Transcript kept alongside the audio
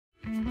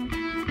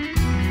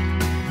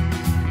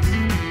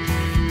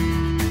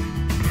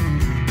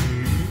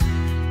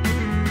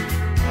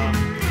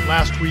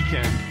last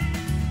weekend,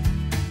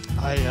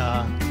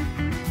 I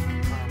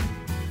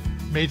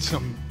made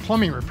some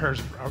plumbing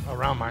repairs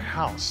around my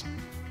house.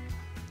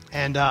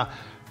 And I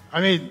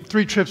made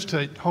 3 trips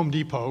to Home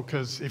Depot,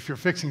 because if you're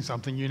fixing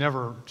something, you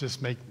never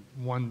just make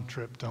one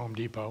trip to Home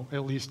Depot.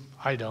 At least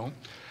I don't.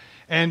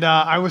 And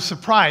I was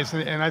surprised,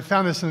 and I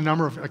found this in a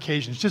number of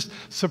occasions, just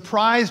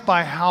surprised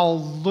by how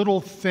little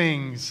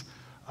things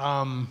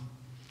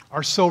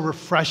are so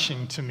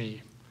refreshing to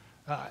me.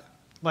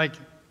 Like,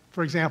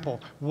 for example,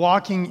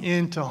 walking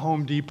into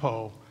Home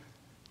Depot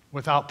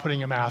without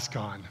putting a mask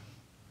on.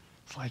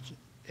 It's like,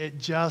 it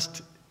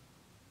just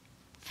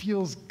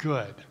feels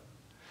good.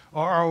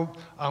 Or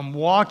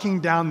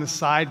walking down the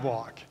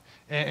sidewalk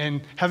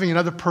and having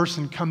another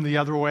person come the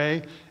other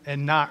way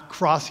and not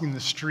crossing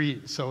the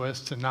street so as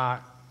to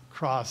not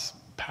cross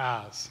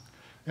paths.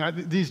 You know,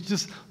 these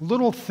just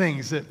little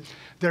things that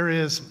there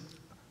is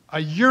a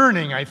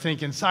yearning, I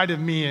think, inside of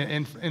me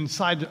and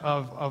inside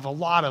of a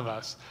lot of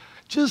us,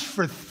 just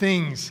for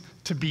things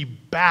to be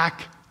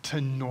back to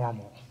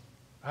normal,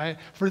 right?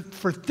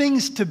 For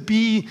things to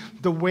be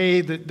the way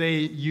that they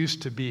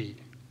used to be.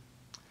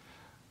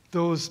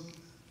 Those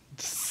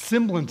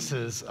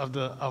semblances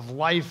of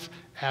life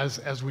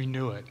as we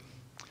knew it.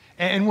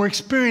 And we're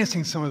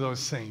experiencing some of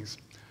those things.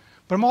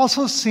 But I'm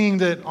also seeing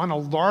that on a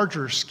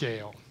larger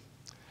scale,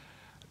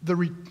 the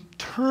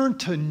return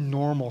to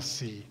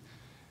normalcy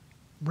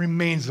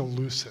remains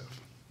elusive.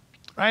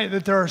 Right?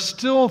 That there are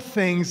still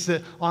things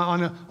that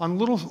on a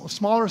little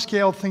smaller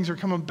scale, things are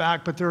coming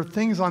back, but there are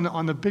things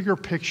on the bigger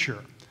picture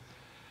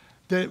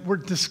that we're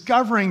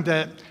discovering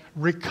that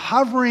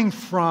recovering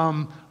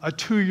from a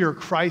 2-year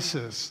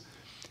crisis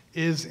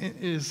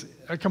is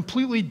a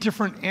completely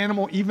different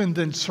animal even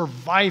than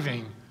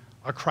surviving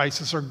a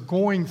crisis or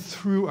going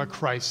through a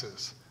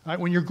crisis. Right?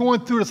 When you're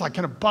going through it, it's like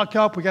kind of buck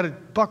up, we got to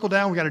buckle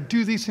down, we got to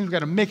do these things, we got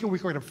to make it, we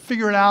got to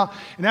figure it out,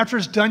 and after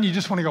it's done, you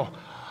just want to go,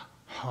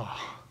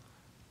 oh.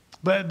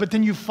 But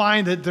then you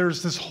find that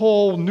there's this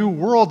whole new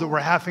world that we're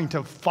having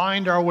to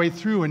find our way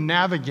through and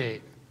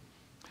navigate.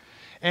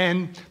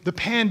 And the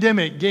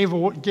pandemic gave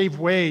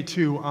way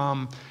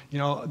to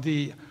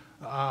the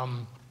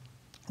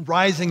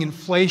rising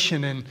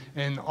inflation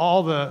and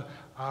all the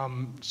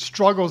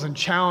struggles and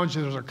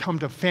challenges that come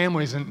to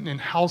families and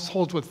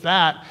households with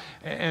that.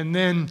 And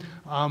then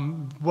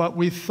what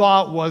we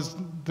thought was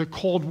the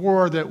Cold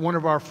War that one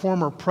of our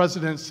former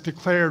presidents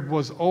declared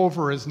was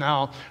over is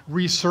now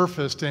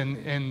resurfaced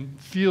and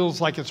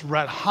feels like it's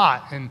red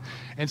hot.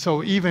 And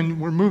so even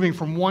we're moving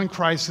from one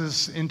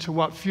crisis into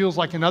what feels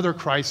like another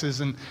crisis,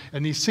 and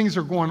these things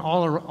are going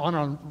all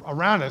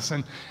around us.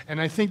 And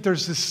I think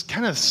there's this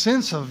kind of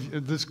sense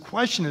of this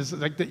question is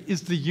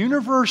the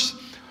universe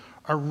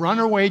a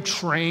runaway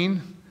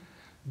train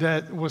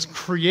that was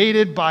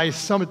created by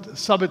some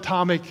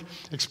subatomic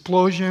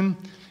explosion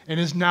and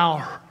is now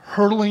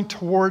hurtling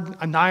toward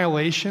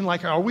annihilation?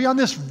 Like, are we on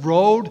this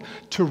road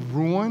to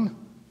ruin?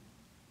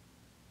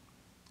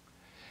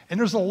 And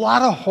there's a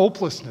lot of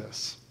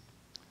hopelessness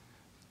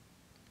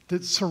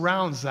that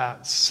surrounds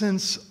that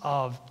sense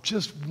of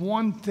just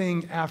one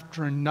thing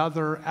after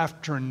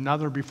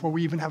another before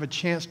we even have a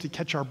chance to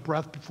catch our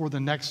breath before the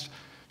next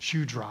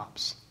shoe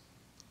drops.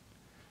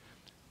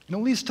 And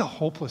it leads to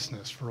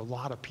hopelessness for a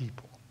lot of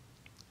people.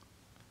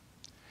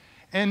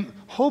 And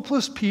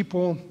hopeless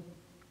people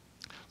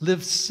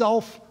live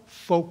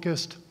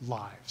self-focused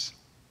lives.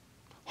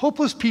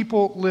 Hopeless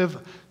people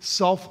live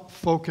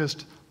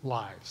self-focused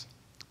lives.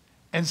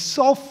 And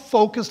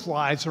self-focused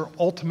lives are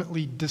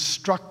ultimately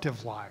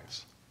destructive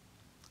lives.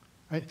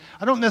 Right?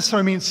 I don't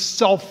necessarily mean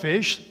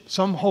selfish.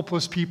 Some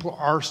hopeless people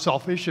are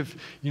selfish. If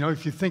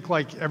you think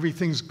like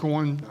everything's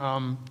going,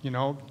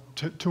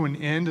 to an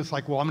end, it's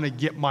like, well, I'm going to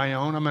get my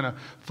own. I'm going to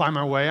find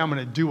my way. I'm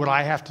going to do what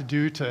I have to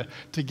do to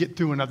get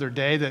through another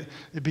day. That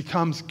it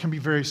can be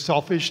very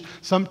selfish.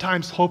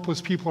 Sometimes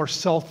hopeless people are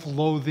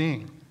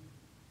self-loathing.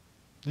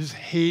 I just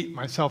hate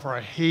myself, or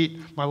I hate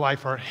my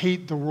life, or I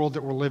hate the world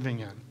that we're living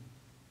in.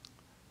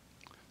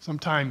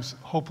 Sometimes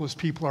hopeless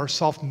people are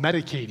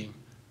self-medicating,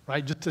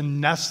 right? Just to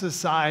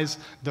anesthetize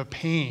the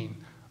pain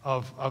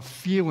of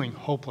feeling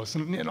hopeless.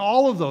 And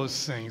all of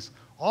those things,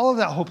 all of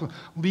that hope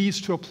leads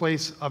to a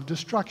place of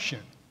destruction.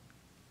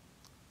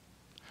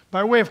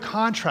 By way of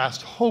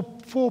contrast,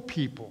 hopeful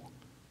people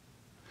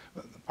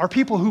are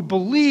people who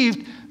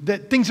believe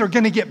that things are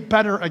going to get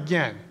better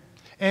again.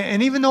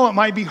 And even though it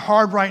might be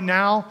hard right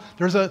now,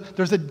 there's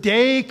a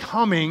day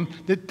coming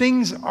that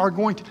things are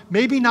going to,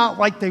 maybe not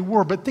like they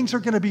were, but things are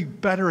going to be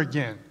better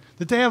again.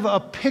 That they have a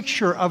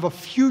picture of a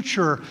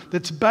future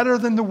that's better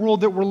than the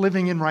world that we're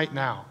living in right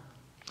now.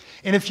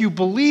 And if you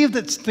believe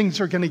that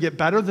things are going to get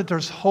better, that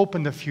there's hope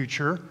in the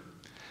future,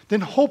 then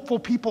hopeful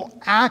people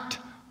act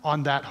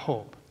on that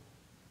hope.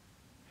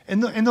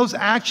 And those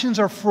actions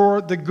are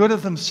for the good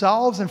of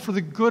themselves and for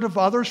the good of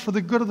others, for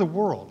the good of the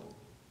world.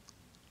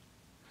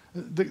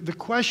 The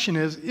question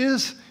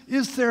is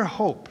there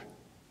hope?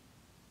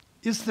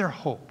 Is there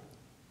hope?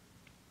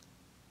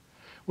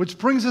 Which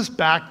brings us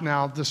back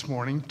now this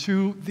morning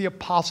to the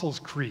Apostles'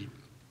 Creed,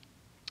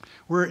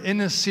 We're in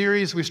this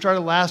series we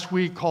started last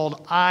week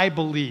called I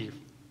Believe.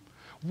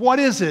 What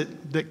is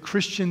it that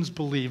Christians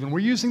believe? And we're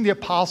using the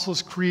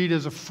Apostles' Creed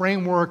as a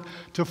framework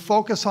to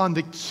focus on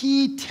the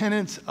key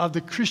tenets of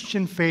the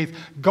Christian faith,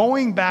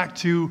 going back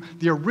to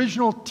the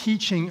original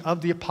teaching of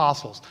the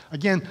Apostles.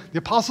 Again, the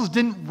Apostles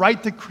didn't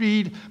write the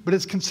Creed, but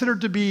it's considered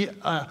to be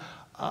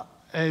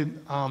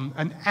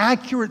an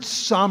accurate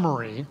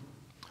summary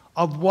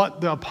of what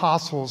the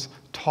Apostles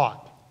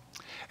taught.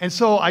 And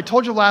so I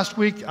told you last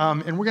week,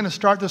 and we're going to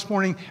start this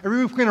morning, every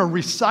week we're going to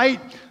recite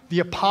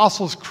the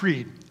Apostles'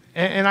 Creed.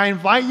 And I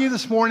invite you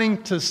this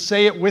morning to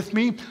say it with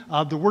me.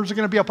 The words are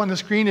going to be up on the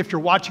screen. If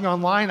you're watching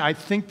online, I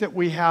think that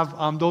we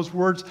have those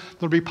words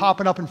that'll be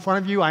popping up in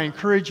front of you. I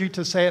encourage you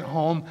to say it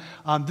home.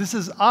 This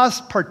is us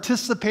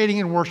participating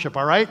in worship,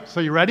 all right? So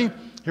you ready?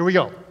 Here we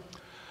go.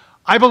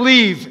 I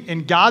believe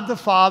in God the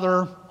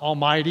Father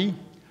Almighty,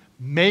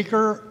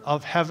 maker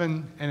of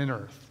heaven and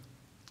earth,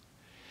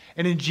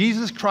 and in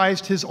Jesus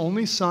Christ, his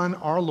only Son,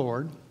 our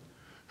Lord,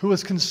 who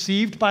was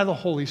conceived by the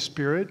Holy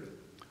Spirit,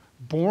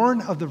 born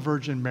of the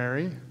Virgin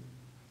Mary,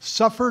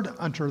 suffered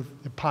under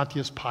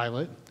Pontius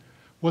Pilate,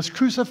 was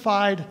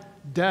crucified,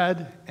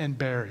 dead, and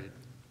buried.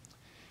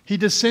 He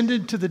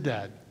descended to the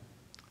dead.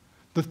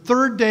 The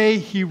third day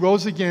he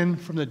rose again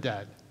from the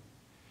dead.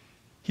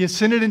 He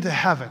ascended into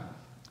heaven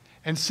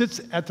and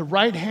sits at the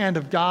right hand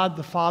of God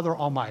the Father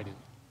Almighty.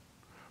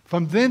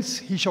 From thence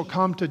he shall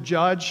come to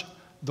judge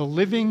the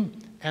living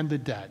and the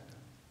dead.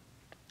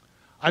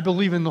 I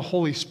believe in the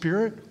Holy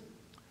Spirit,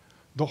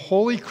 the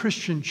holy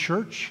Christian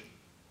church,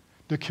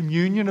 the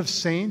communion of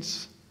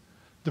saints,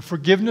 the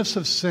forgiveness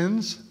of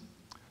sins,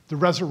 the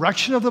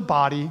resurrection of the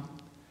body,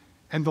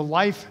 and the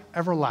life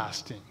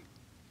everlasting.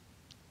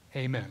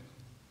 Amen.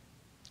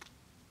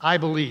 I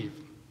believe.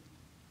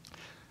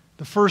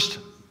 The first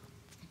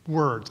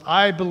words,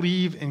 I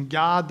believe in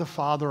God the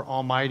Father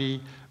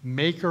Almighty,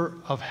 maker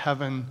of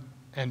heaven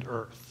and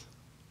earth.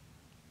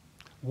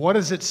 What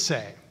does it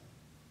say?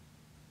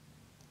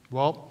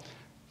 Well,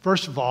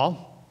 first of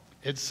all,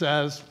 it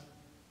says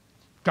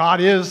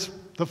God is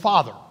the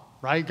Father,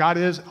 right? God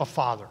is a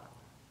Father.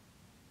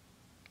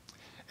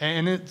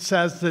 And it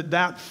says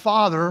that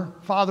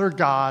Father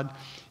God,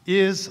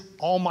 is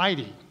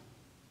almighty.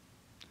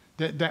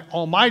 That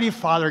Almighty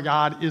Father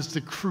God is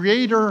the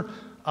creator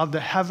of the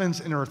heavens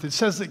and earth. It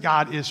says that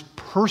God is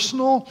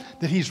personal,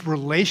 that he's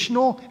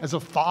relational as a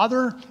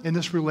father in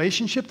this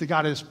relationship, that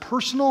God is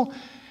personal,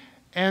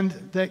 and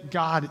that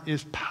God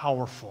is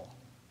powerful.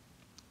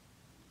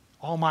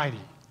 Almighty.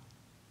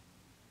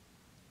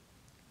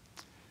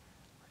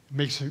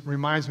 It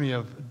reminds me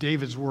of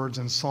David's words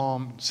in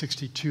Psalm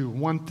 62.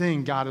 One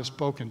thing God has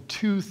spoken,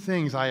 two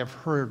things I have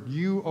heard.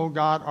 You, O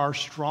God, are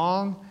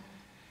strong,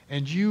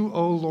 and you,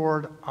 O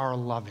Lord, are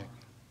loving.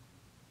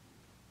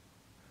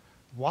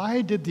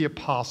 Why did the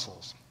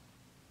apostles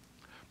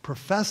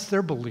profess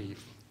their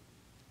belief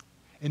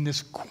in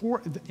this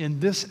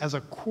as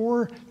a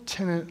core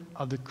tenet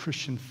of the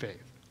Christian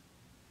faith?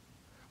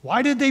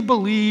 Why did they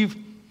believe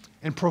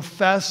and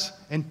profess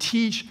and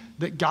teach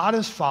that God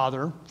is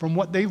Father from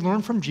what they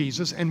learned from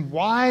Jesus, and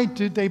why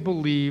did they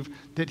believe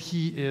that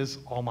he is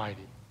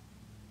almighty?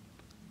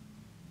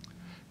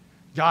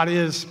 God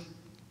is,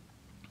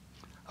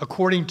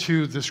 according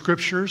to the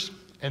scriptures,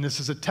 and this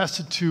is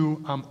attested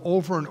to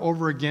over and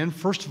over again,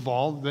 first of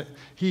all, that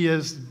he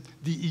is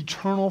the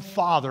eternal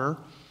Father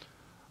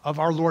of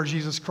our Lord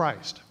Jesus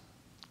Christ.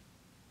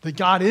 That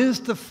God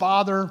is the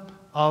Father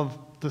of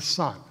the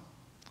Son.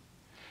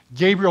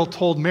 Gabriel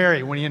told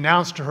Mary when he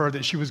announced to her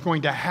that she was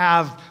going to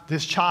have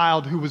this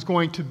child who was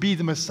going to be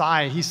the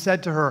Messiah, he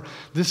said to her,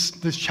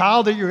 this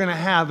child that you're going to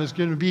have is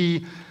going to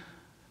be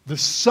the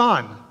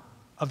Son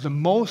of the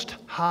Most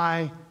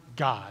High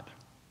God.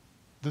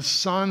 The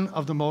Son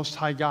of the Most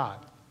High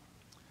God.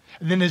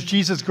 And then as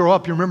Jesus grew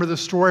up, you remember the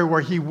story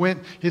where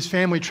his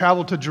family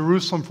traveled to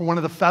Jerusalem for one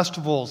of the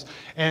festivals,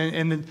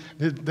 and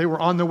they were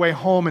on their way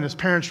home, and his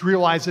parents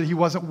realized that he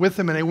wasn't with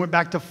them, and they went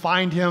back to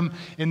find him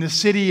in the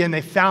city, and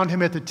they found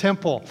him at the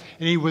temple.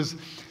 And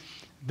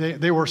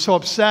they were so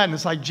upset, and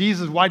it's like,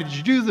 Jesus, why did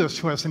you do this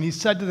to us? And he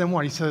said to them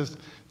what? He says,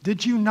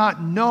 did you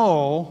not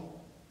know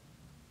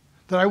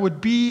that I would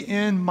be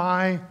in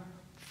my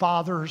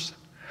Father's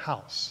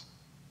house?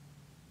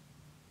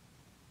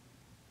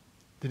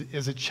 That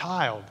as a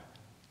child,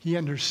 he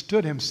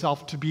understood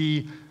himself to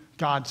be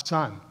God's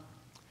Son.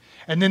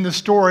 And then the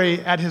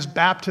story at his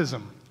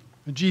baptism.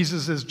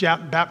 Jesus is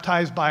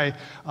baptized by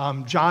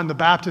John the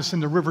Baptist in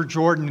the River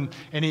Jordan,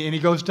 and he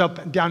goes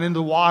down into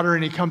the water,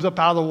 and he comes up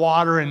out of the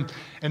water, and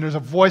there's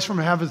a voice from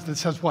heaven that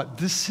says what?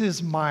 This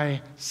is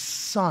my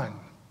Son.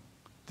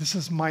 This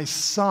is my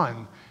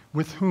Son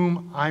with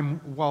whom I'm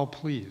well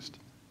pleased.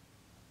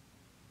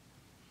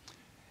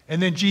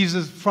 And then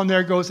Jesus from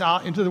there goes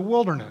out into the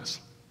wilderness.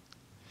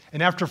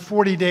 And after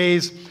 40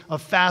 days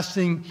of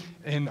fasting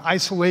and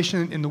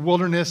isolation in the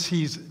wilderness,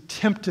 he's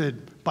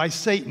tempted by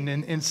Satan.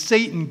 And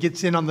Satan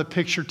gets in on the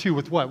picture too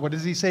with what? What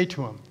does he say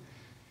to him?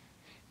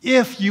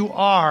 If you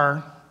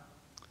are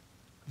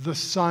the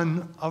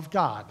Son of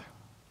God,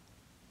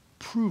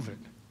 prove it.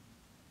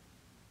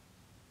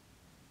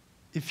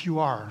 if you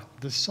are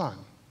the Son.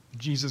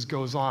 Jesus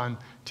goes on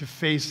to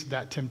face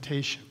that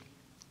temptation.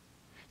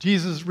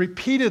 Jesus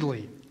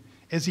repeatedly,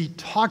 as he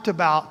talked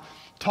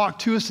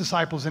to his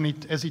disciples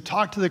and as he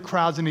talked to the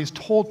crowds and he's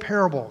told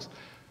parables,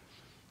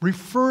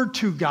 referred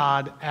to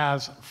God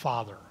as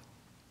Father.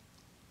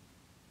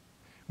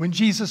 When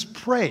Jesus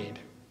prayed,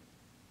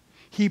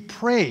 he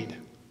prayed,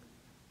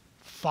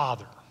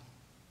 Father.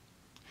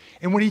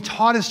 And when he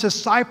taught his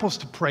disciples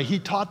to pray, he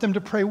taught them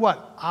to pray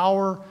what?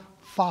 Our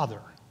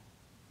Father.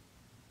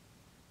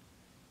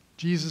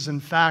 Jesus, in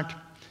fact,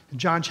 in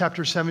John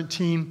chapter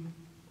 17,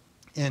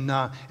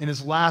 in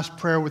his last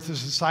prayer with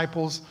his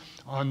disciples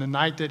on the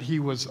night that he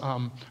was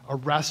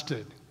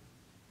arrested,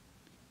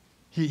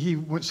 he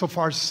went so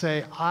far as to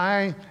say,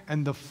 I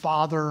and the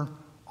Father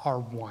are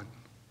one.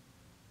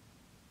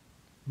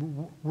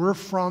 We're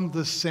from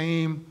the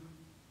same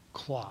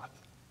cloth.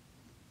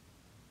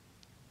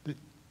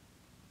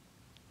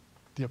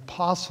 The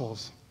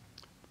apostles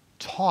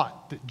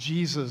taught that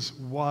Jesus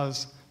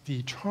was the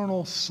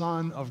eternal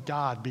Son of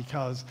God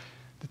because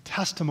the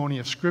testimony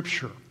of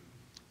Scripture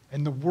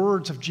and the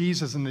words of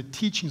Jesus and the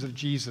teachings of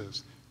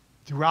Jesus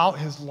throughout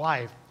his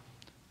life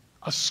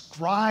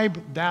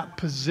ascribe that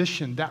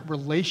position, that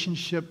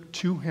relationship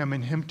to him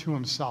and him to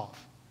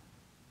himself.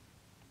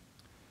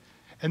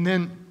 And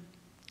then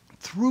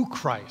through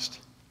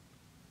Christ,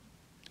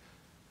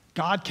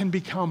 God can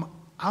become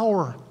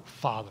our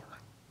Father.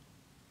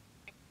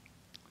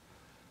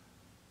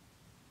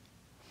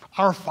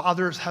 Our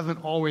fathers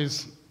haven't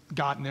always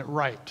gotten it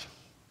right?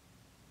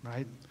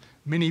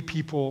 Many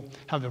people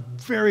have a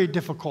very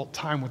difficult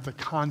time with the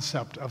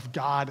concept of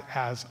God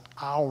as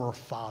our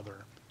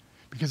Father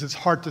because it's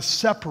hard to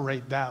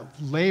separate that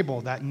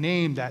label, that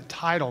name, that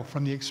title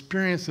from the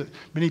experience that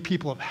many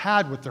people have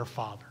had with their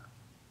Father.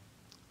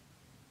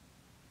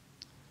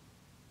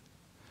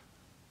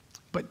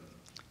 But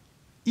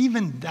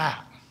even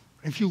that,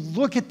 if you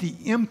look at the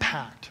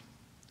impact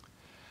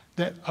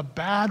that a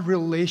bad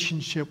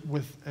relationship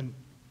with an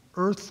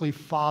earthly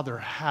father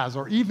has,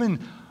 or even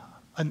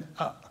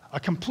a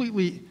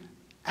completely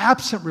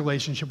absent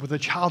relationship with a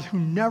child who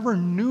never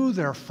knew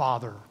their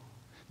father,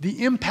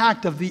 the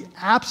impact of the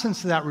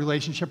absence of that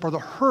relationship or the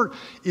hurt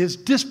is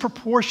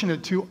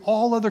disproportionate to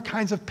all other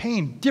kinds of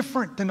pain,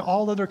 different than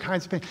all other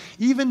kinds of pain.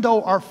 Even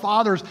though our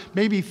fathers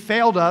maybe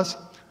failed us,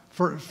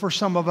 for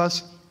some of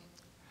us,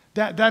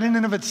 that in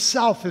and of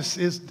itself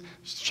is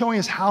showing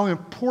us how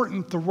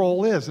important the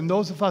role is. And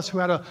those of us who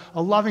had a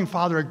loving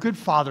father, a good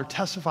father,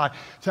 testify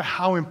to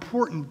how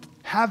important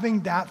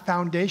having that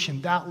foundation,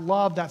 that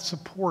love, that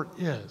support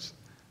is.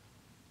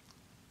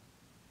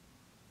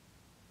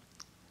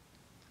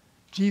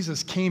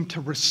 Jesus came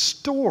to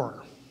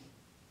restore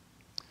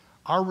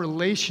our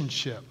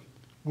relationship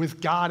with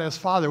God as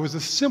Father. It was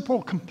a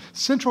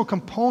central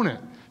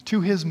component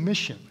to his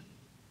mission.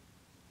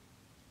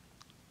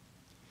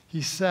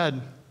 He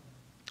said,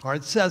 or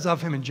it says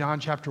of him in John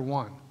chapter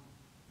 1,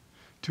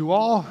 to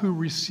all who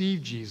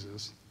received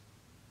Jesus,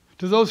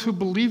 to those who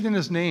believed in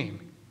his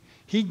name,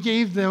 he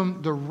gave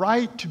them the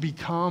right to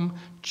become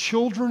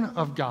children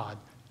of God.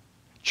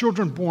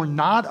 Children born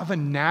not of a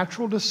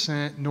natural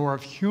descent, nor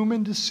of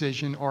human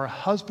decision or a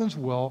husband's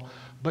will,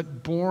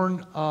 but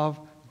born of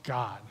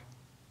God.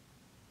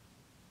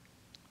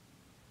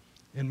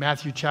 In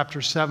Matthew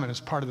chapter 7, as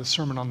part of the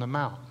Sermon on the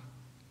Mount,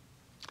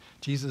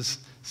 Jesus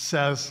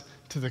says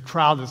to the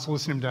crowd that's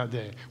listening that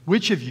day,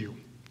 which of you,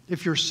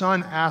 if your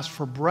son asks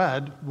for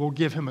bread, will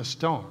give him a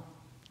stone?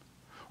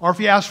 Or if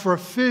he asks for a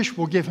fish,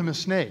 will give him a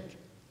snake?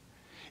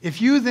 If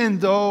you then,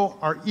 though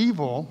are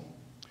evil,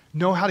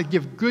 know how to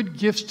give good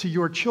gifts to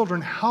your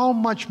children, how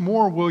much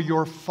more will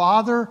your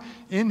Father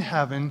in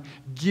heaven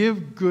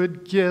give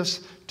good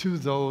gifts to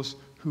those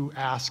who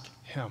ask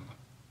him?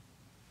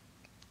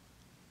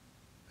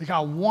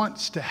 God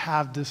wants to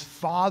have this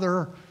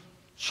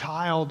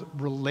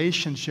father-child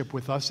relationship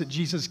with us, that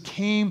Jesus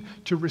came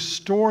to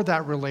restore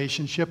that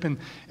relationship.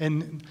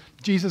 And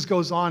Jesus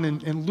goes on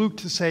in Luke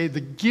to say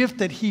the gift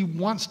that he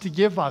wants to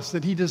give us,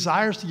 that he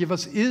desires to give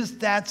us, is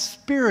that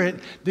Spirit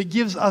that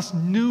gives us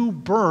new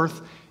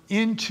birth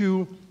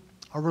into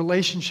a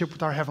relationship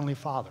with our Heavenly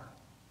Father.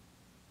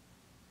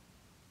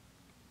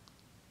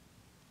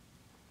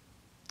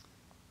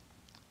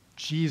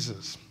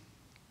 Jesus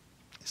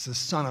is the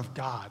Son of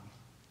God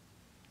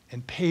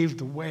and paved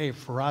the way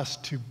for us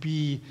to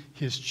be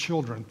his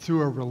children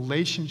through a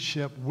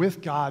relationship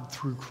with God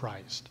through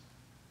Christ.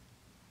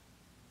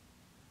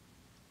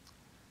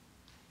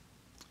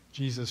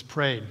 Jesus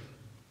prayed,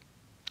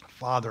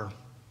 Father,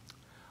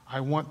 I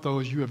want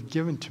those you have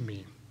given to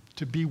me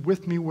to be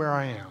with me where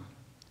I am,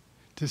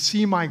 to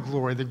see my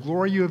glory, the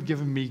glory you have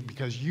given me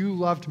because you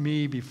loved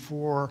me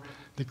before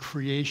the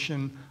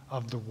creation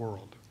of the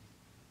world.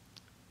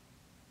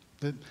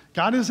 That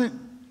God isn't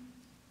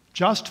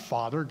just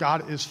Father,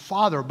 God is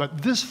Father,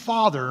 but this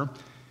Father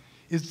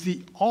is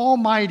the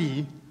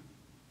Almighty,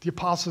 the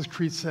Apostles'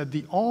 Creed said,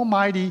 the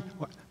Almighty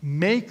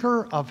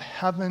maker of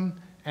heaven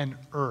and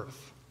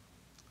earth.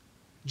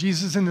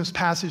 Jesus in this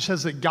passage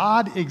says that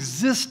God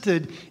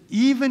existed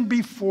even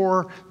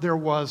before there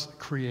was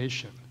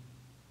creation.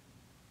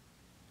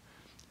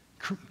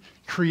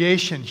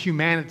 Creation,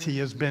 humanity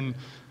has been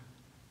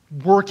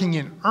working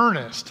in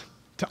earnest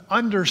to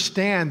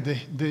understand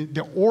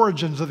the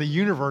origins of the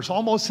universe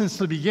almost since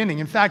the beginning.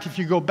 In fact, if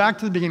you go back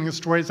to the beginning of the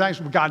story, it's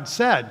actually what God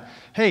said.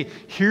 Hey,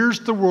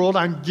 here's the world.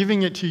 I'm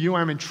giving it to you.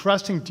 I'm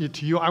entrusting it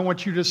to you. I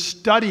want you to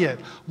study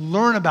it,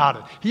 learn about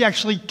it. He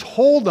actually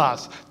told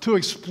us to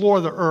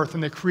explore the earth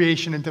and the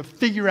creation and to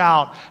figure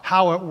out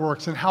how it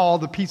works and how all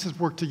the pieces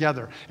work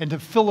together and to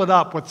fill it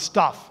up with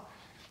stuff.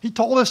 He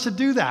told us to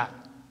do that.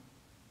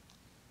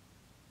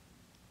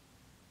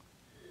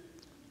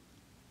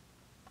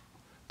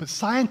 But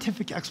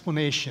scientific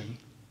explanation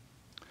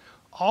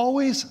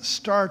always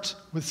starts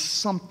with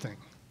something.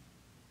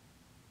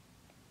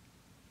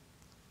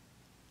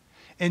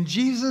 And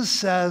Jesus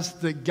says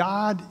that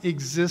God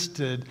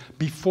existed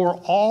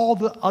before all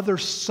the other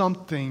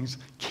somethings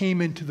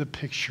came into the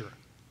picture.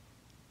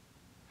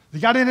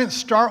 That God didn't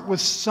start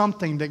with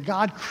something, that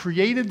God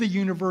created the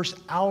universe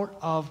out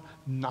of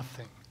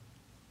nothing.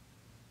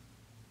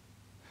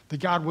 That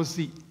God was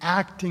the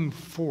acting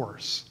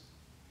force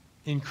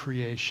in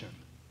creation.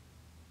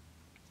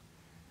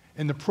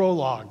 In the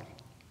prologue,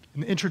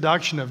 in the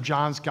introduction of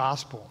John's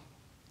Gospel,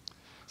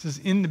 it says,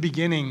 "In the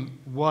beginning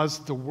was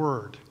the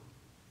Word,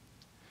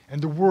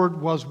 and the Word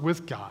was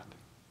with God,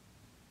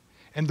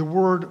 and the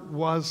Word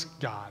was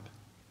God.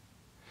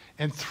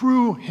 And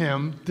through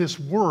him, this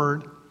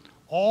Word,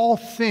 all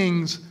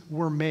things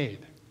were made."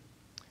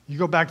 You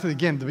go back to, the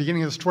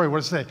beginning of the story, what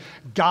does it say?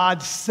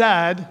 God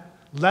said,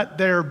 "Let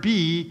there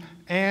be,"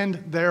 and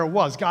there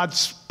was. God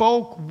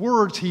spoke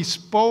words. He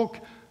spoke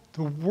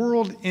the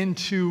world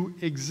into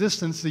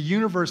existence, the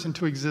universe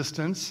into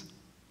existence.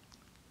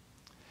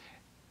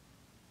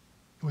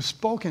 It was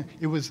spoken.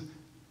 It was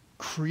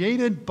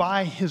created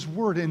by his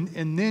word. And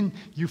then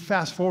you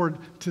fast forward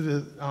to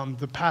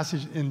the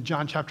passage in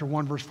John chapter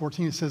 1, verse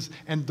 14. It says,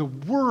 "And the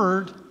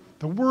word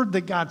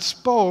that God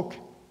spoke,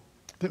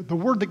 the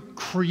word that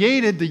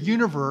created the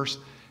universe,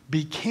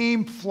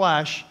 became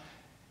flesh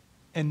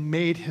and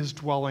made his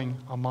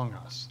dwelling among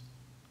us."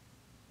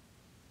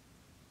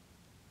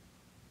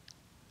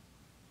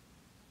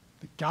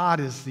 That God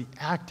is the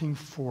acting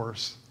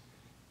force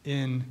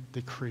in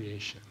the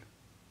creation.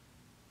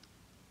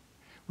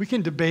 We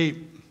can debate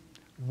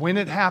when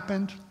it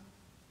happened,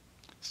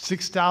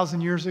 6,000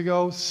 years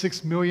ago,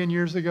 6 million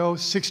years ago,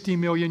 60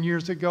 million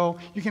years ago.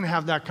 You can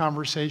have that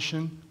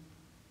conversation.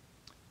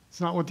 It's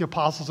not what the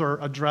apostles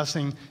are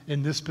addressing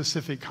in this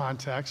specific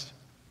context.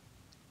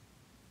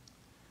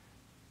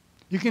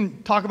 You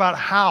can talk about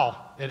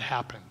how it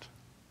happened.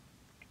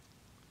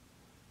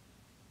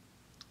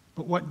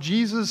 But what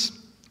Jesus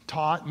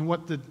taught and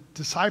what the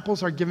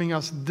disciples are giving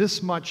us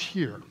this much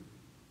here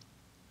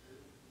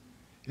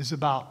is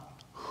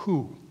about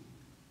who.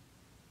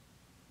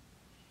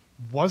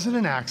 Was it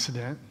an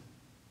accident?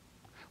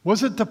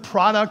 Was it the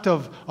product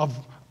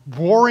of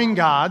warring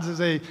gods, as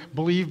they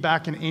believed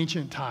back in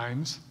ancient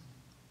times?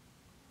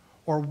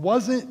 Or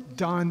was it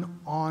done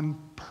on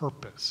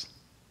purpose?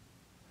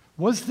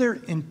 Was there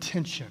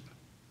intention?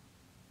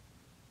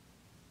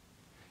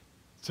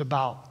 It's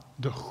about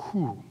the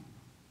who.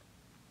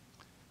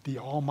 The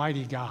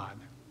Almighty God,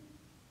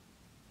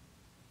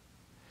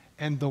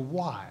 and the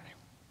why.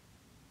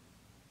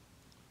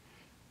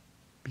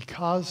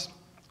 Because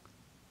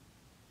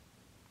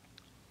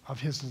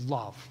of his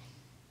love.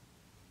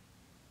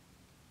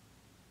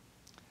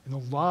 And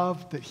the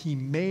love that he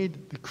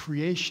made the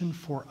creation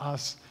for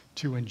us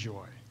to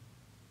enjoy.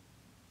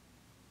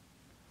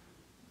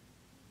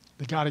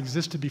 That God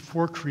existed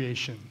before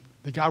creation.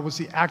 That God was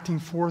the acting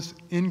force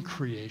in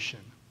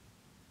creation.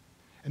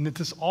 And that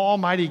this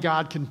Almighty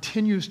God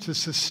continues to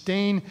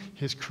sustain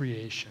his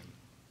creation.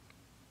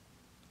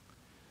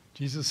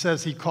 Jesus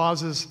says he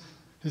causes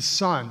his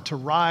sun to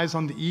rise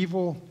on the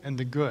evil and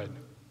the good,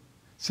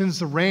 sends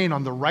the rain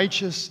on the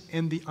righteous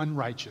and the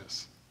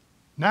unrighteous.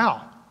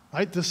 Now,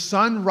 right, the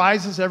sun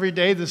rises every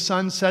day, the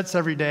sun sets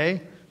every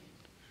day.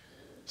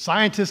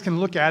 Scientists can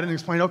look at it and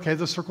explain, okay,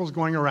 the circle's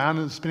going around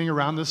and spinning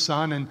around the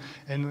sun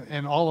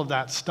and all of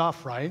that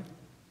stuff, right?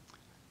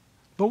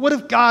 But what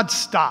if God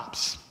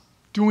stops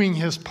doing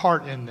his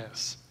part in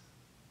this?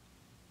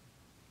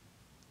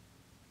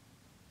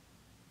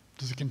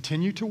 Does it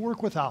continue to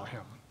work without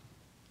him?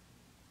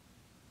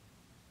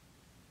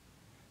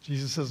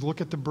 Jesus says, look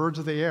at the birds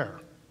of the air.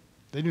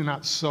 They do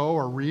not sow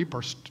or reap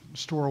or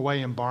store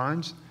away in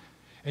barns,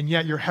 and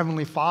yet your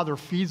heavenly Father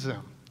feeds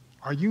them.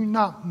 Are you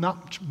not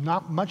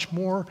much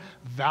more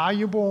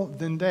valuable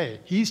than they?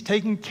 He's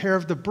taking care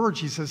of the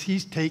birds. He says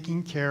he's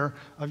taking care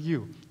of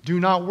you. Do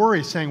not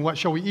worry, saying, what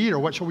shall we eat, or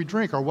what shall we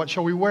drink, or what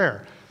shall we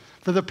wear?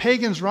 For the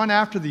pagans run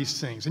after these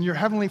things, and your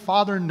heavenly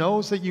Father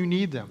knows that you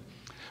need them.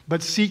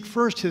 But seek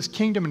first his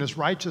kingdom and his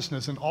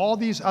righteousness, and all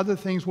these other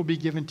things will be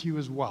given to you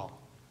as well.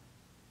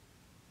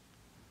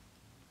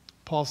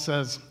 Paul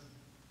says,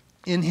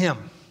 in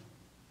him,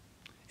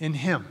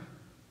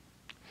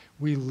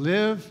 we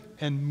live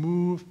and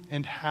move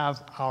and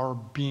have our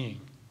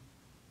being.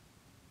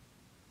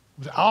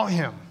 Without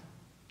him,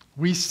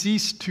 we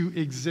cease to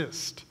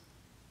exist.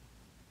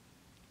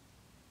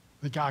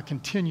 That God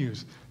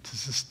continues to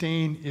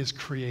sustain his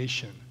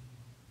creation.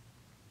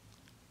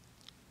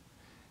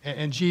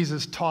 And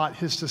Jesus taught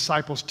his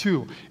disciples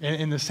too,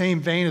 in the same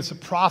vein as the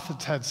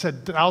prophets had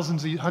said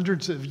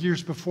hundreds of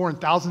years before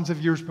and thousands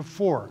of years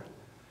before,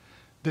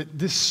 that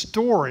this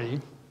story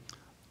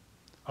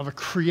of a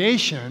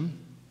creation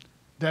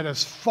that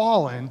has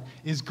fallen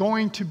is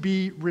going to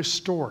be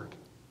restored.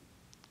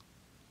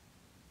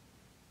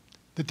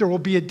 That there will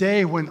be a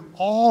day when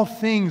all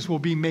things will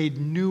be made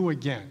new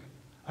again,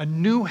 a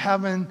new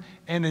heaven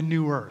and a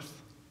new earth.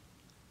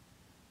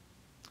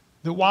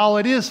 That while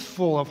it is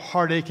full of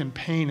heartache and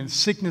pain and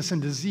sickness and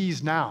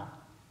disease now,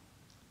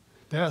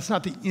 that's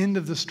not the end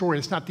of the story.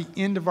 It's not the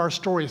end of our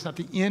story. It's not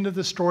the end of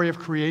the story of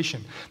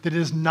creation. That it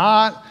is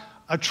not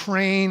a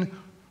train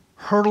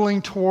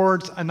hurtling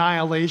towards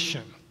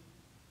annihilation.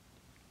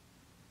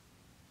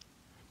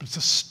 But it's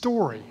a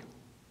story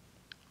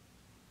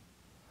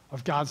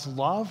of God's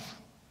love,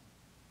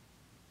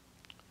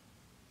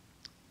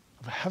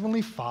 of a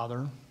heavenly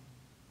Father,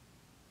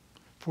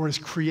 for his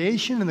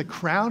creation and the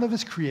crown of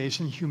his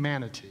creation,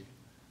 humanity,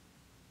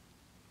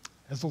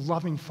 as a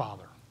loving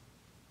Father.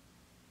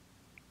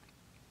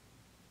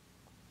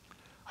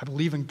 I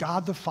believe in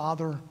God the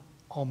Father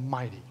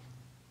Almighty,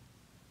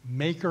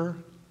 maker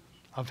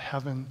of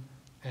heaven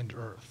and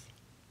earth.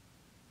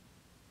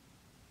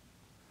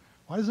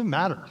 Why does it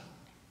matter?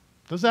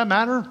 Does that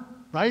matter,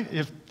 right?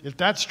 If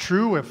that's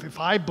true, if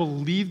I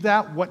believe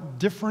that, what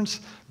difference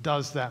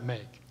does that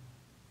make?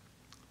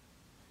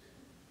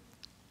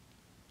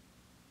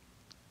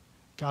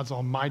 God's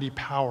almighty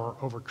power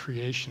over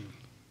creation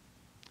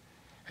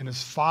and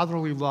his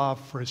fatherly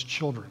love for his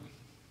children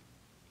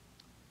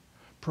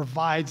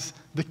provides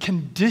the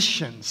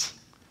conditions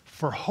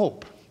for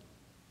hope.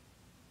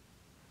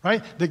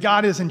 Right? That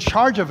God is in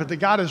charge of it, that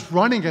God is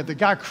running it, that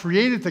God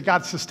created it, that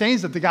God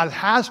sustains it, that God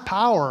has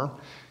power,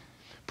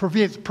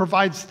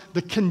 provides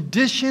the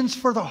conditions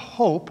for the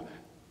hope,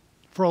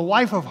 for a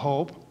life of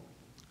hope,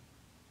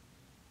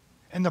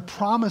 and the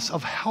promise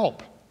of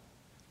help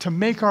to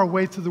make our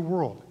way through the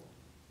world.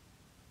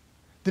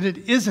 That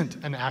it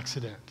isn't an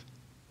accident.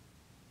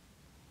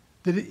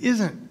 That it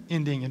isn't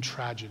ending in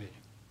tragedy.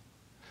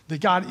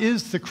 That God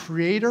is the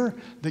creator,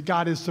 that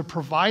God is the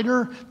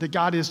provider, that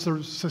God is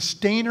the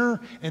sustainer,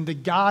 and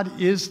that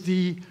God is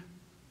the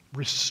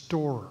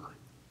restorer.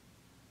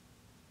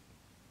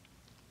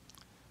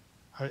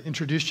 I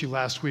introduced you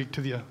last week to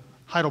the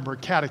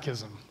Heidelberg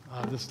Catechism,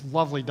 this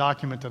lovely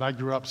document that I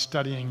grew up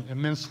studying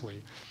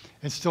immensely.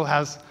 It still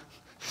has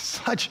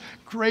such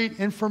great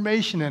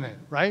information in it,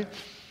 right?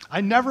 I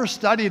never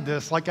studied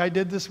this like I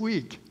did this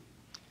week.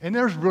 And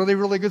there's really,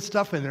 really good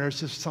stuff in there. It's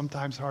just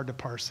sometimes hard to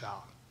parse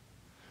out.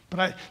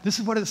 But this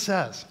is what it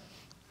says.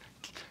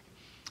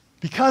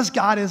 Because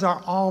God is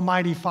our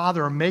almighty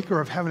Father, a maker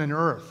of heaven and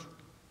earth,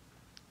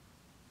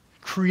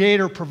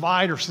 creator,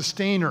 provider,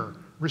 sustainer,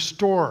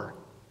 restorer,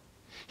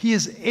 he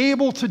is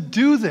able to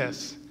do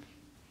this,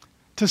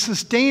 to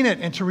sustain it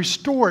and to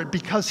restore it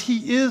because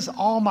he is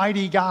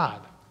almighty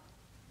God.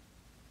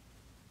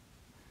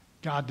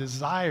 God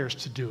desires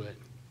to do it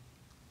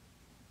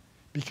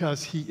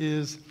because he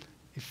is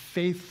a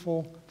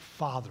faithful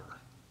Father.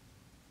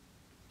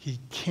 He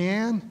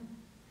can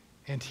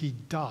and he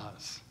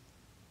does.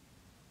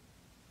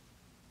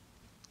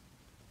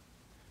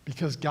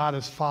 Because God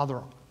is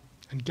Father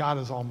and God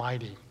is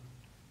Almighty.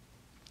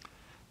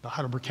 The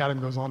Heidelberg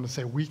Catechism goes on to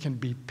say we can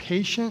be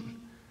patient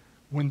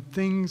when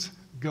things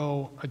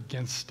go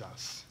against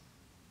us.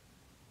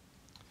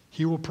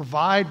 He will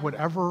provide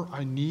whatever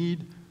I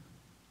need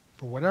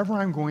for whatever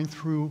I'm going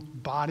through,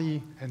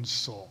 body and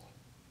soul.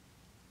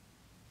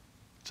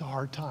 It's a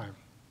hard time.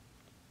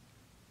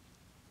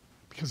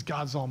 Because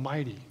God's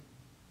almighty.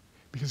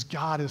 Because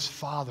God is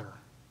Father.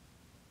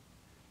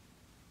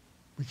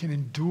 We can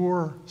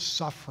endure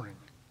suffering.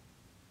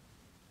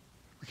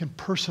 We can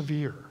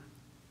persevere.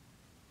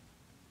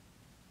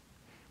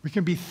 We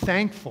can be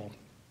thankful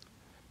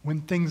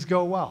when things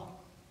go well.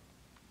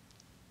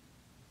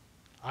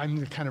 I'm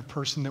the kind of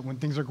person that when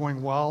things are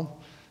going well,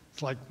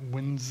 it's like,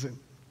 when's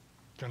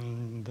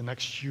the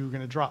next shoe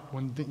going to drop?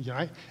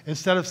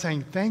 Instead of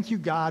saying, thank you,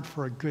 God,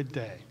 for a good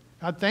day.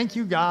 God, thank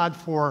you, God,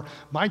 for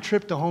my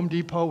trip to Home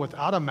Depot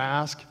without a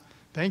mask.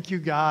 Thank you,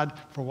 God,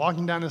 for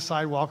walking down the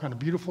sidewalk on a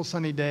beautiful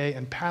sunny day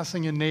and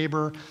passing a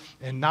neighbor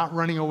and not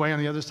running away on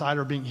the other side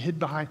or being hid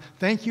behind.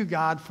 Thank you,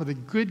 God, for the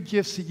good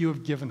gifts that you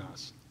have given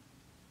us.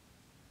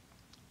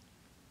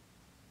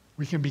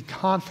 We can be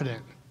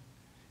confident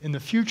in the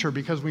future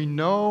because we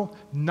know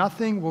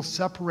nothing will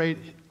separate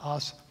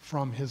us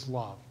from his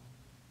love.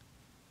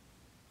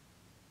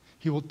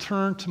 He will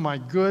turn to my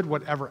good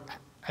whatever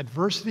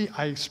adversity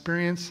I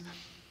experience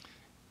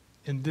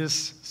in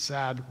this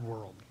sad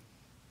world.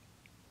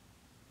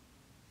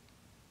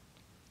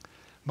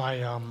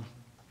 My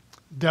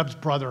Deb's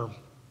brother,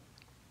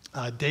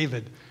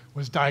 David,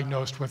 was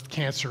diagnosed with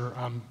cancer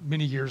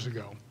many years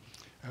ago.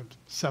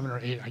 7 or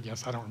 8, I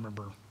guess. I don't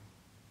remember.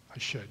 I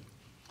should.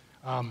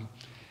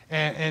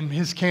 and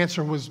his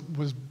cancer was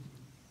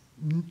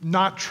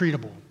not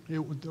treatable.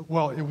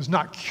 It was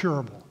not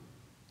curable.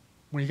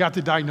 When he got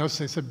the diagnosis,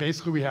 they said,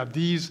 basically, we have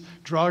these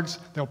drugs.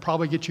 They'll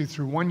probably get you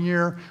through 1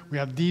 year. We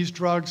have these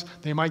drugs.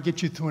 They might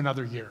get you through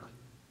another year.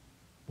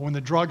 But when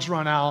the drugs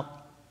run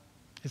out,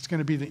 it's going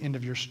to be the end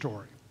of your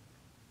story.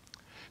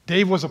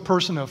 Dave was a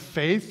person of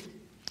faith.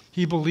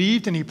 He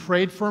believed and he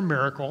prayed for a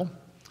miracle.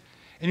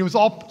 And he was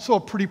also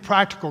a pretty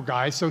practical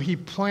guy, so he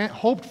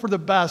hoped for the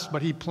best,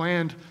 but he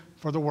planned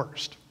for the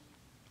worst.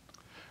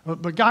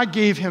 But God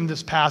gave him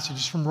this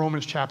passage from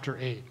Romans chapter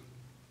 8. It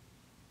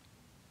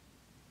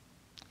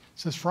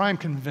says, "For I am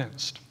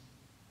convinced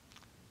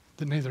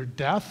that neither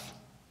death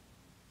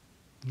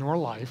nor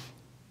life,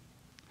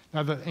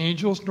 neither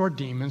angels nor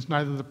demons,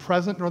 neither the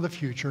present nor the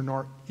future,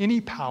 nor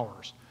any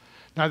powers,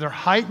 neither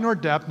height nor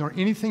depth, nor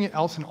anything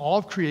else in all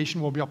of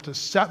creation will be able to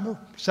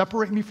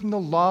separate me from the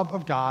love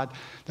of God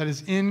that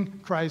is in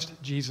Christ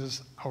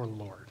Jesus our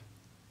Lord."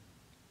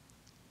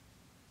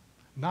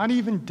 Not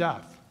even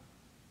death.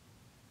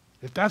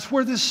 If that's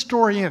where this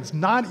story ends,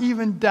 not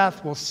even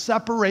death will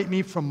separate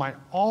me from my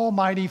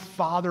Almighty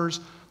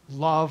Father's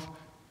love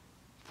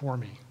for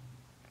me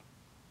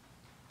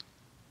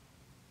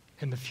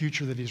and the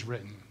future that He's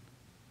written.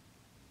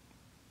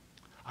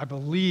 I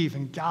believe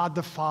in God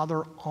the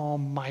Father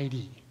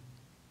Almighty,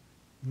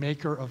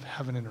 maker of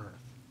heaven and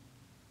earth.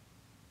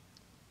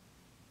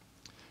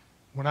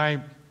 When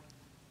I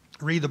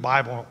read the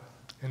Bible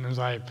and as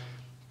I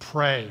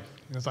pray,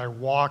 and as I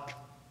walk,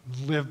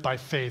 live by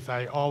faith,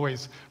 I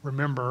always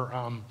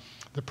remember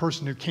the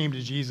person who came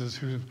to Jesus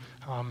who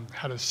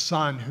had a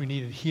son who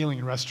needed healing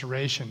and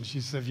restoration. She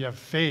said, "If you have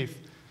faith,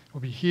 it will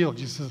be healed."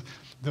 Jesus,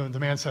 the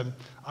man said,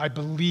 "I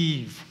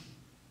believe.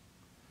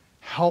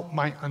 Help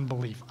my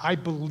unbelief. I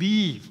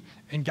believe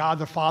in God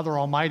the Father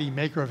Almighty,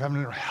 maker of heaven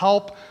and earth.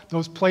 Help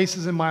those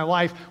places in my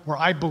life where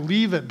I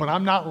believe it, but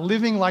I'm not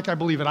living like I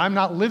believe it. I'm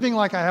not living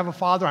like I have a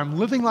father. I'm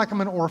living like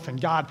I'm an orphan.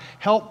 God,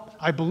 help,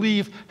 I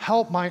believe,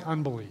 help my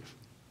unbelief."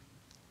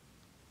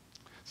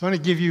 So I'm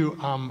going to give you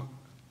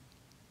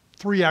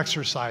 3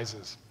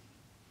 exercises.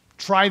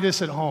 Try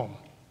this at home,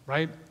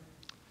 right?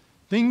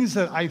 Things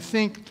that I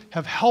think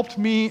have helped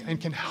me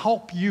and can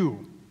help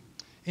you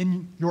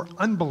in your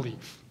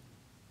unbelief.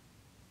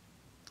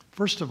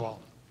 First of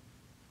all,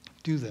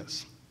 do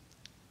this.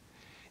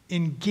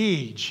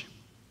 Engage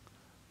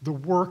the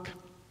work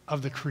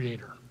of the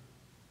Creator.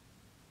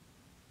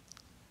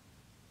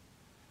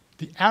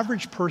 The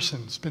average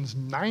person spends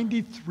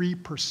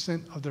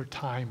 93% of their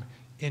time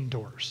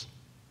indoors.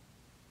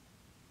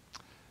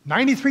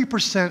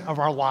 93% of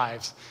our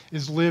lives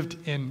is lived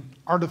in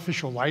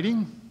artificial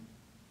lighting,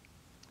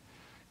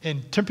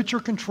 in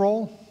temperature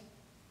control,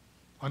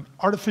 on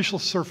artificial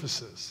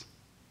surfaces.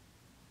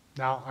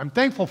 Now, I'm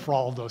thankful for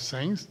all of those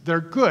things.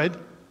 They're good.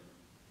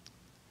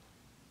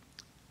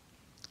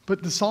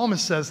 But the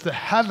psalmist says, "The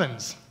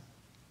heavens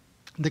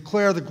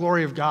declare the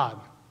glory of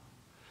God.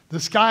 The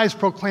skies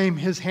proclaim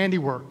His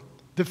handiwork.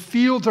 The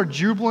fields are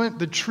jubilant.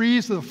 The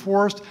trees of the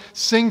forest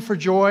sing for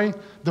joy.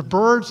 The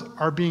birds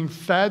are being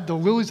fed. The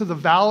lilies of the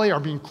valley are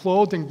being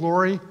clothed in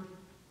glory."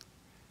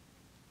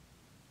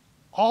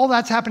 All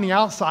that's happening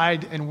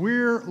outside, and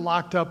we're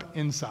locked up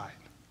inside.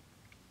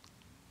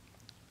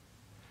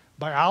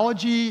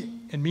 Biology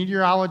and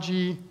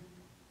meteorology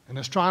and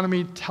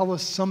astronomy tell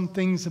us some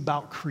things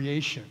about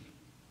creation.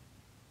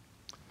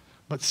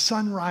 But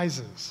sun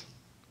rises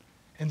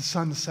and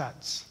sun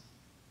sets,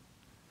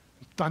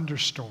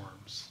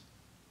 thunderstorms.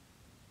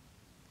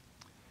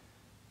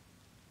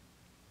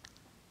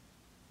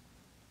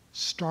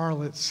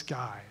 Starlit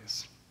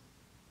skies,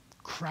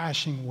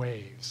 crashing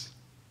waves,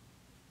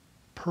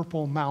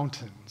 purple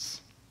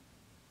mountains,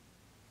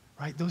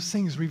 right? Those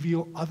things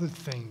reveal other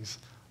things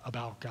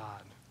about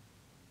God.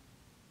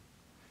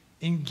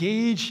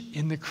 Engage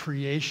in the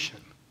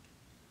creation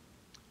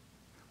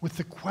with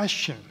the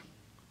question,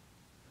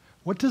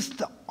 what does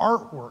the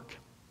artwork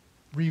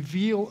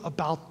reveal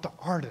about the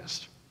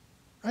artist?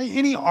 Right?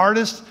 Any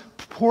artist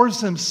pours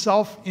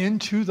themselves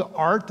into the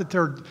art that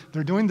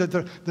they're doing,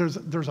 that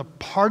there's a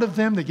part of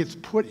them that gets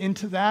put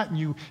into that, and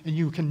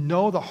you can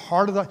know the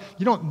heart of the.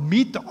 You don't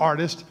meet the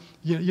artist.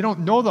 You don't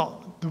know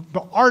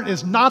the art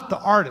is not the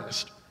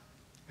artist,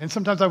 and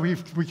sometimes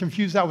we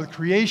confuse that with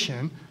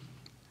creation.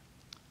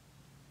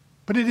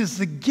 But it is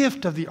the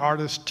gift of the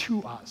artist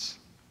to us.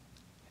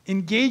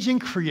 Engage in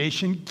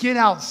creation. Get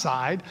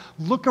outside.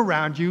 Look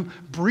around you.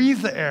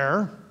 Breathe the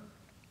air.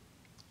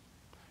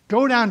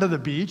 Go down to the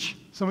beach.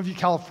 Some of you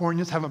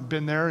Californians haven't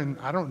been there in,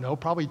 I don't know,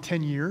 probably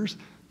 10 years.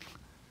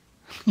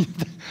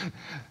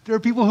 There are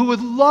people who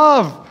would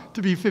love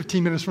to be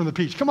 15 minutes from the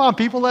beach. Come on,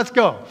 people, let's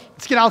go.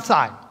 Let's get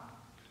outside.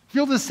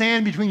 Feel the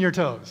sand between your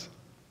toes.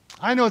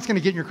 I know it's going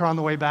to get in your car on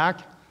the way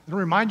back. It'll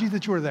remind you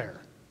that you were there.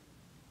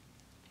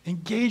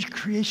 Engage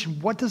creation.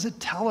 What does it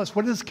tell us?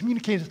 What does it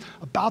communicate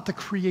about the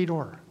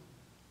Creator?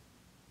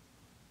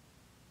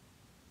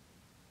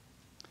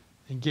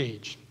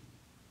 Engage.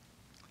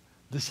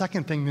 The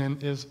second thing then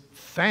is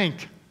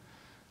thank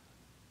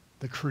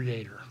the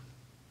Creator.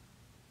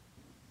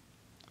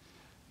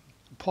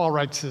 Paul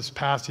writes this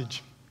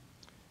passage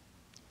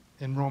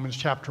in Romans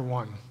chapter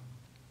 1. It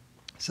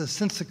says,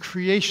 since the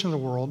creation of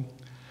the world,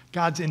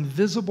 God's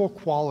invisible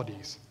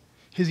qualities,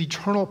 his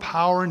eternal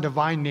power and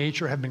divine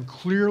nature have been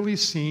clearly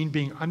seen,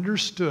 being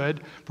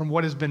understood from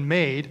what has been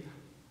made.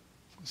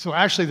 So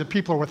actually the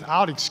people are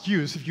without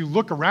excuse. If you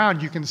look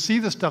around, you can see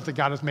the stuff that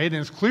God has made,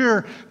 and it's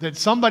clear that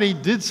somebody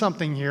did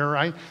something here,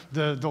 right?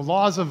 The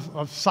laws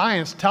of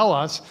science tell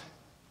us,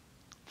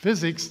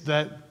 physics,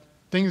 that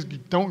things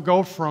don't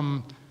go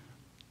from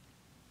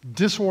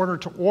disorder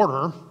to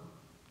order.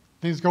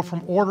 Things go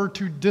from order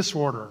to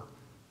disorder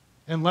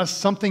unless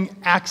something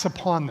acts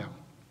upon them.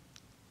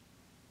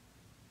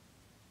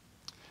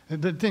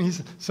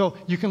 So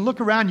you can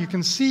look around, you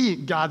can see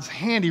God's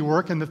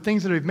handiwork and the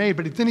things that he's made,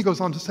 but then he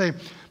goes on to say,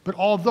 but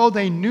although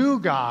they knew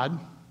God,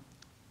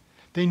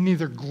 they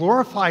neither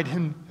glorified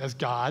him as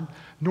God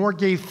nor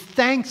gave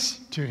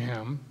thanks to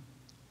him,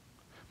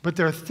 but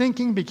their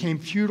thinking became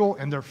futile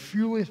and their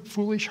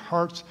foolish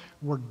hearts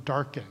were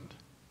darkened.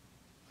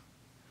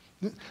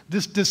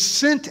 This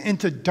descent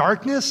into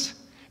darkness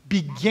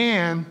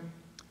began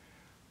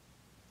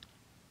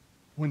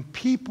when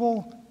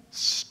people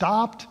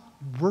stopped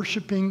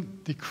worshiping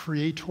the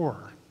Creator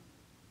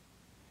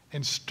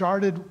and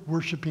started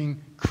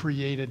worshiping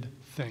created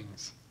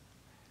things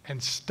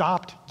and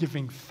stopped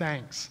giving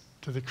thanks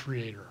to the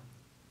Creator.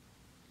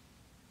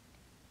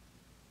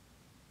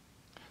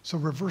 So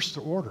reverse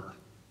the order,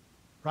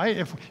 right?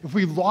 If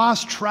we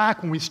lost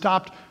track when we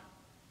stopped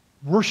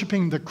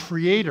worshiping the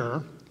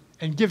Creator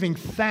and giving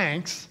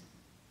thanks,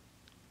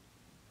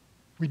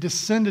 we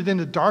descended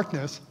into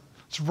darkness.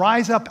 Let's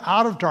rise up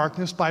out of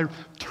darkness by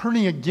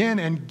turning again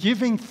and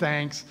giving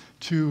thanks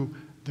to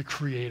the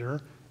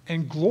Creator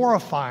and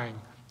glorifying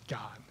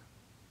God.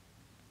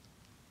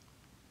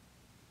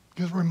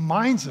 Because it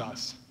reminds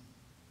us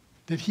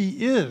that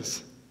he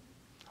is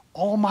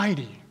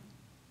almighty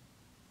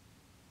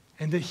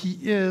and that he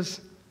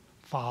is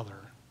Father.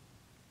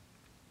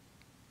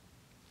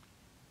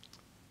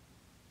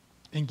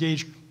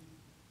 Engage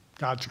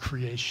God's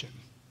creation.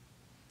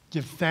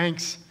 Give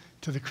thanks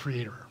to the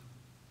Creator.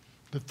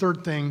 The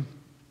third thing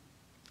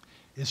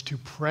is to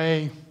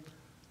pray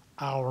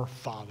our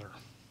Father.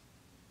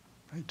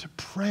 Right? To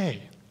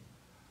pray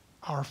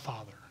our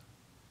Father.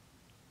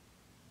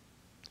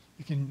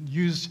 You can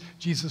use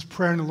Jesus'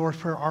 prayer in the Lord's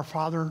Prayer, our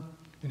Father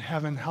in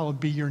heaven,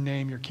 hallowed be your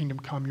name, your kingdom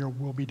come, your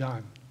will be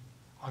done,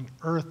 on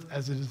earth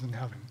as it is in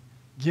heaven.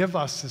 Give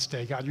us this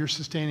day, God, you're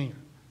sustaining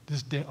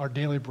this day, our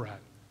daily bread.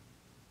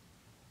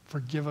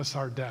 Forgive us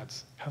our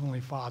debts, Heavenly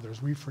Father,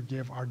 as we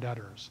forgive our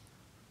debtors.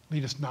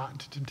 Lead us not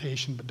into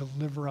temptation, but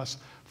deliver us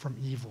from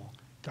evil.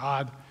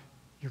 God,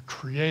 your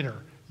Creator,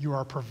 you are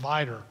our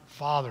provider.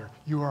 Father,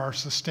 you are our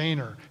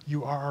sustainer.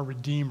 You are our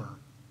Redeemer.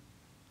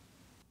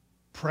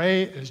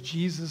 Pray as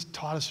Jesus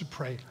taught us to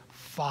pray,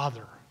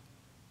 Father.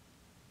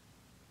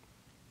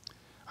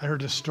 I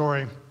heard this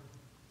story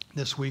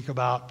this week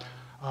about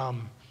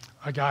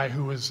a guy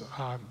who was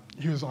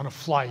on a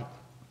flight,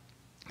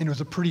 and he was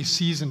a pretty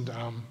seasoned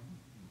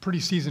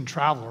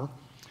traveler.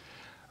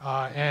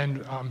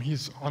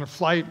 He's on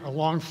a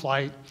long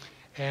flight,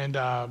 and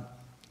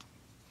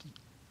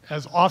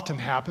as often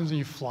happens when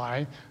you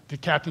fly, the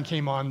captain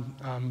came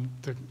on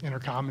the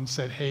intercom and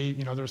said, hey,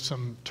 there's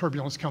some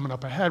turbulence coming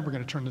up ahead. We're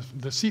going to turn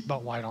the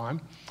seatbelt light on.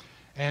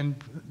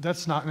 And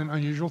that's not an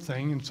unusual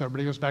thing, and so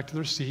everybody goes back to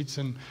their seats,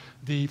 and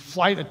the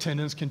flight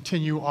attendants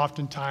continue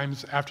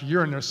oftentimes, after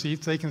you're in their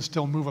seats, they can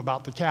still move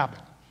about the cabin.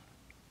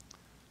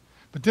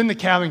 But then the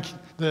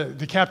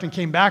captain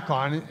came back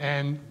on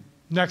and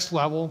next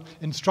level,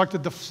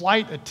 instructed the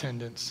flight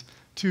attendants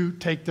to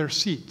take their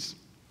seats,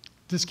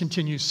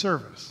 discontinue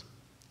service,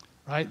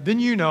 right? Then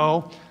you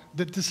know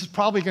that this is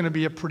probably going to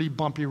be a pretty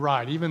bumpy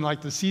ride. Even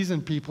like the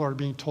seasoned people are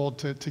being told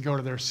to go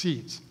to their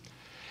seats.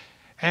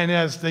 And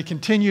as they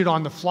continued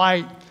on the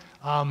flight,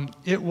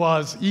 it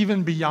was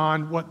even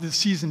beyond what the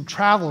seasoned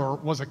traveler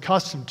was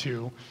accustomed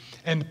to.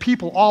 And the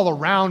people all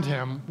around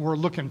him were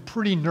looking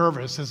pretty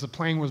nervous as the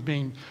plane was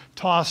being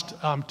tossed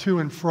to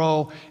and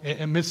fro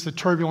amidst the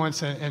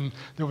turbulence, and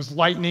there was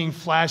lightning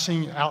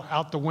flashing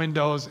out the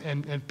windows,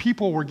 and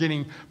people were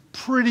getting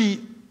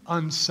pretty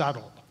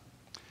unsettled.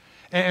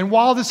 And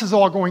while this is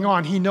all going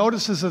on, he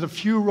notices that a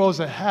few rows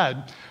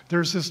ahead,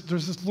 there's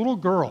this little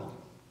girl.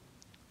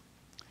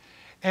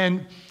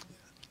 And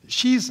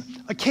she's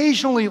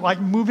occasionally like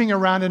moving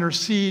around in her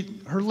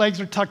seat. Her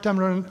legs are tucked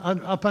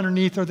up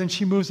underneath her. Then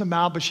she moves them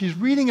out. But she's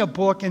reading a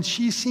book, and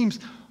she seems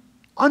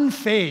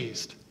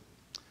unfazed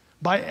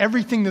by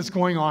everything that's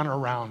going on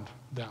around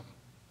them.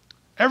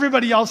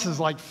 Everybody else is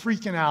like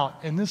freaking out,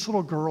 and this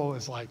little girl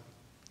is like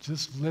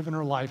just living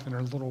her life in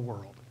her little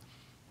world.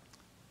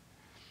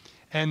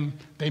 And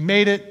they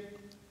made it,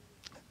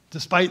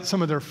 despite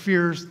some of their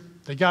fears.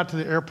 They got to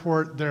the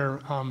airport. They're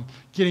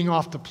getting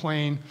off the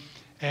plane.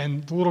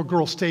 And the little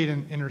girl stayed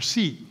in her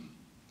seat.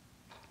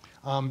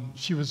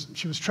 She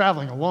was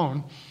traveling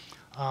alone.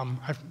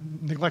 I've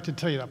neglected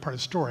to tell you that part of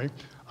the story.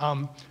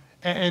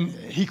 And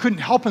he couldn't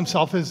help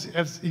himself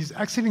as he's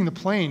exiting the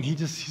plane. He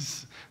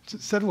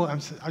said, "Well,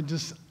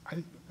 I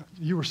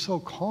you were so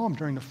calm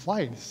during the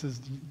flight. He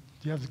says,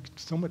 you have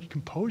so much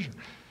composure.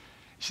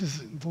 She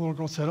says, the little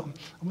girl said, I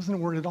wasn't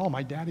worried at all.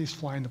 My daddy's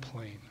flying the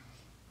plane.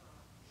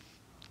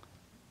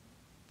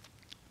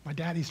 My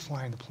daddy's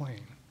flying the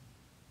plane.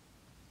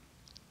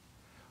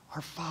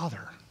 Our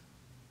Father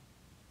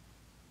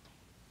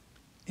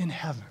in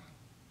heaven,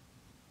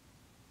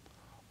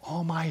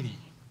 Almighty,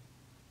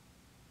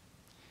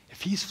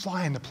 if he's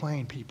flying the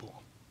plane,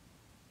 people,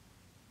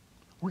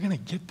 we're going to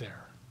get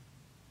there.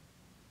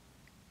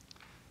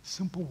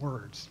 Simple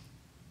words.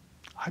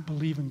 I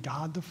believe in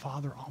God the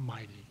Father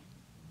Almighty,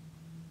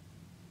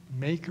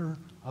 maker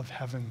of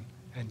heaven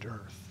and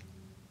earth.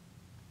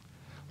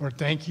 Lord,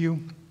 thank you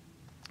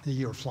that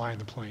you are flying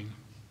the plane.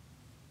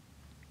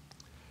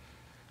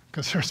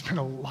 Because there's been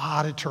a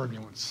lot of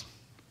turbulence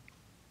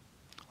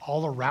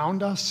all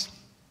around us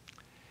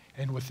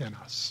and within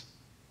us.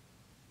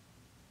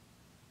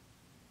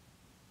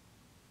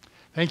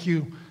 Thank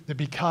you that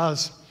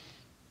because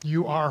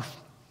you are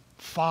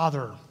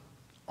Father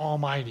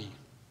Almighty,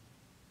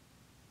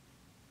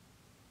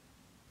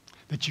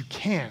 that you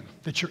can,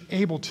 that you're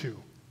able to,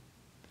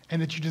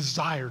 and that you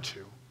desire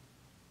to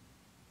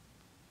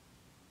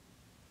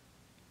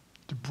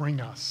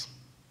bring us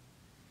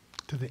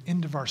to the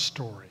end of our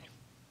story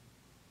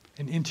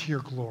and into your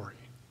glory.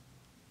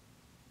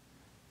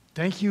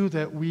 Thank you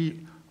that we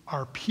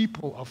are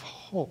people of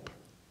hope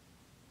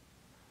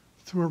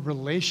through a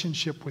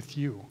relationship with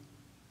you.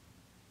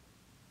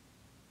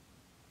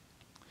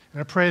 And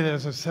I pray that,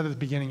 as I said at the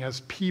beginning, as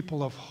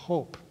people of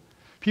hope,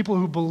 people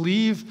who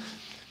believe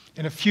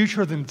in a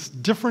future that's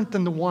different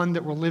than the one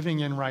that we're living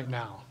in right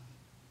now,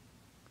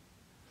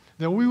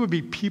 that we would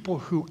be people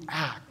who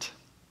act,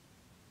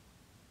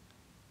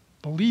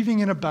 believing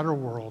in a better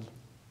world,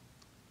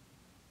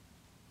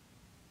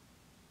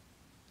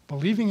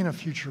 believing in a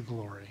future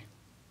glory,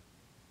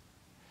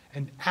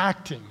 and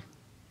acting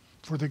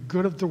for the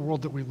good of the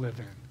world that we live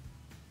in,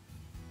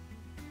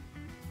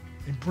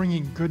 and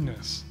bringing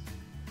goodness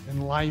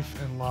and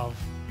life and love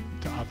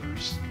to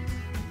others.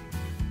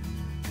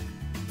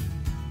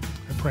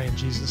 I pray in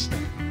Jesus'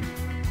 name.